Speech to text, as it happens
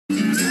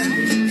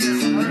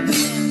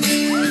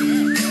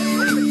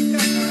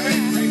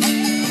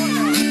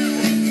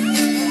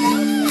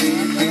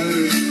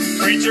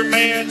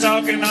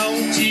talking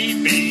on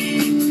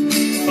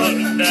TV,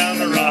 putting down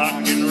the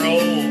rock and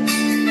roll.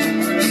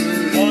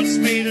 Wants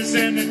me to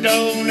send a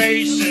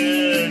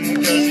donation,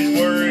 cause he's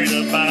worried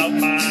about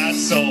my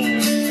soul.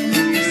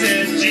 He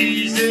said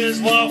Jesus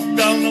walked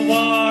on the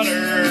water,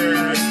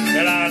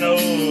 and I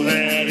know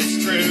that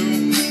it's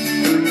true.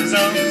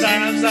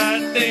 Sometimes I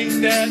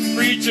think that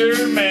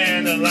preacher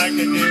man would like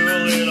to do a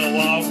little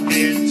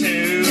walking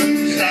too.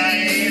 Cause I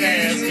ain't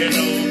asking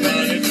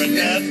nobody for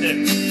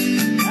nothing.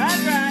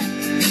 That's right.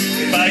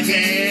 If I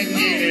can't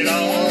get it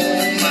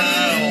on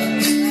my own.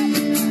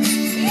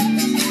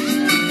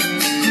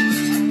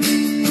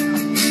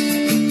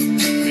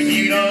 If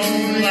you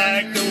don't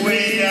like the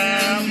way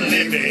I'm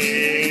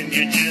living,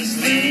 you just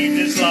leave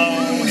this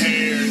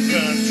long-haired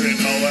country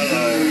boy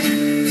alone.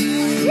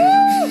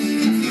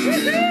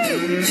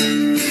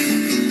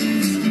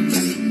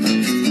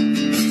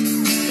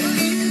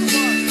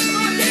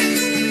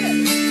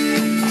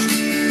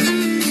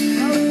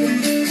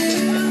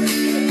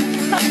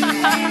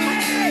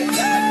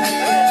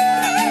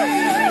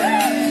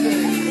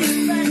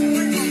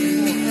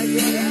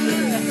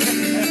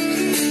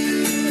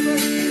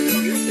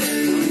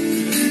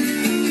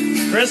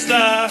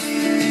 Krista!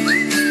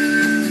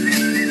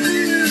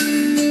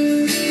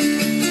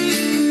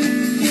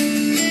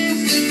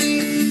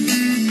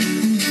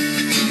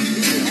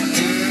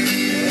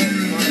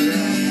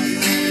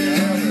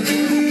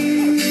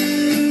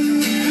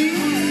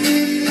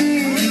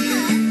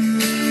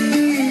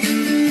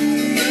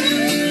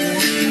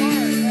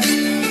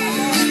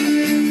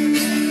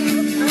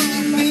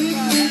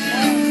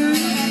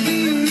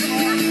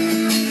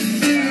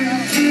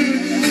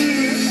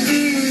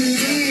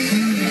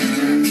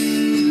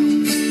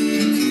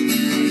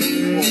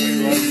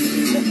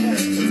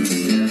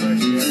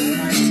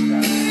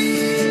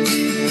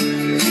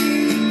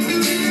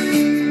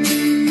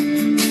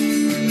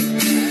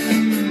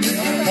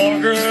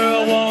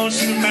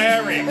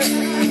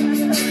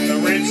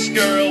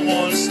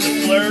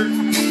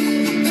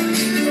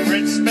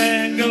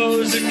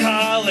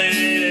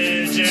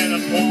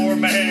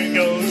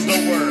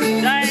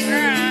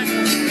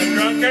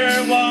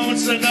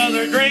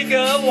 Another drink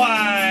of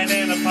wine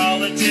and a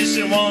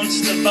politician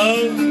wants to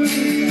vote.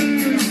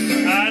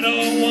 I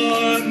don't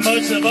want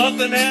much of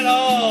nothing at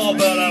all,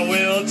 but I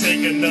will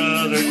take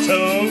another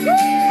toke. But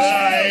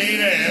I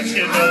ain't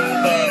asking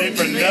nobody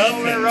for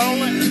nothing.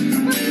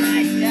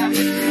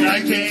 I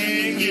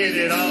can't get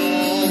it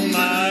on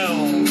my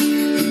own.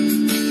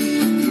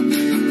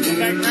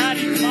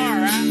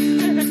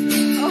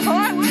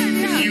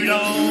 You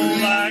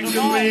don't like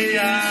the way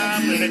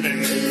I'm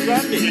living,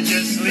 you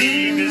just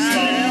leave this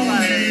long